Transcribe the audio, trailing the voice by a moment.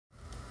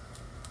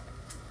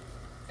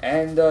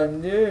And the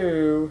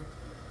new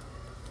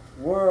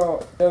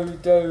World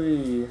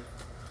WWE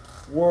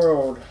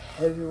World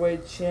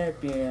Heavyweight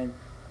Champion,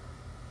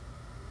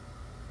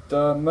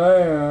 the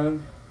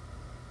man,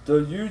 the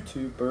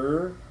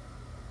YouTuber,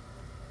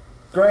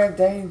 Grand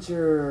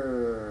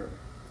Danger.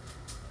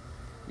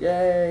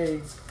 Yay!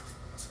 You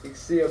can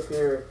see up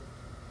here.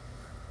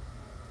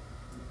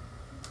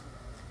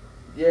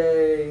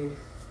 Yay!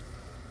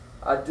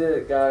 I did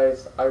it,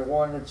 guys. I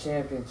won the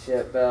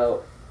championship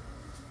belt.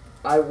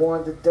 I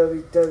won the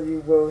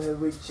WWE World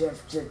Heavyweight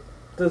Championship.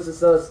 This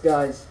is us,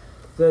 guys.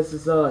 This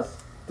is us.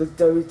 The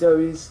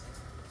WWE's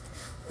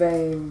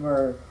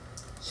Famer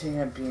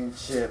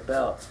Championship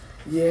belt.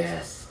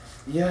 Yes,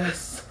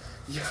 yes,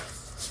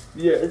 yes,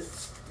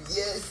 yes,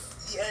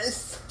 yes,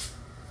 yes.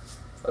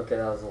 Okay,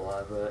 that was a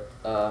lie,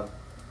 but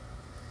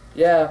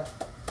yeah.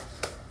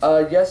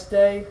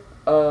 Yesterday,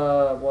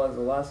 what was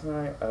it, last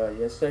night?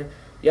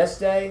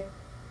 Yesterday,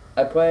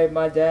 I played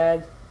my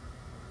dad.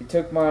 He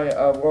took my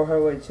World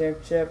Heavyweight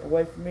Championship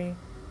away from me.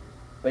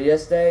 But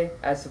yesterday,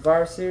 at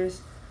Survivor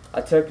Series,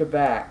 I took it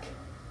back.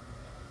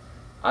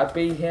 I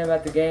beat him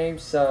at the game,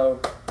 so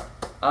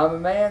I'm a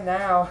man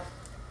now.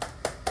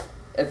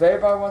 If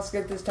everybody wants to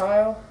get this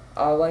title,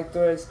 I'll link to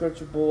it in the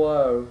description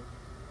below.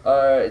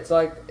 It's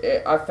like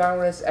I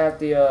found this at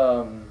the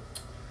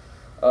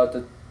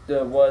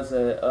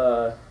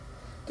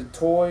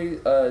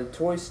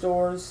toy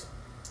stores.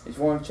 If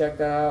you want to check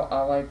that out,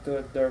 I'll link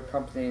to their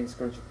company in the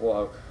description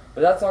below.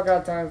 But that's all I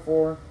got time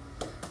for.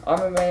 I'm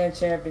a man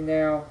champion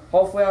now.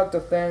 Hopefully I'll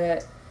defend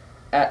it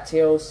at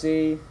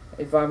TLC,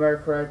 if I remember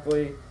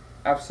correctly,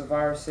 after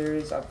Survivor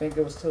Series. I think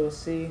it was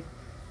TLC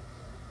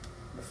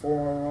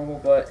before Royal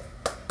Rumble, but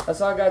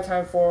that's all I got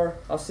time for.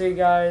 I'll see you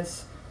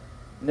guys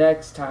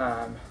next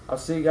time. I'll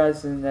see you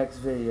guys in the next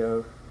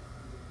video.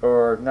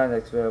 Or not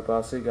next video, but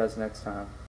I'll see you guys next time.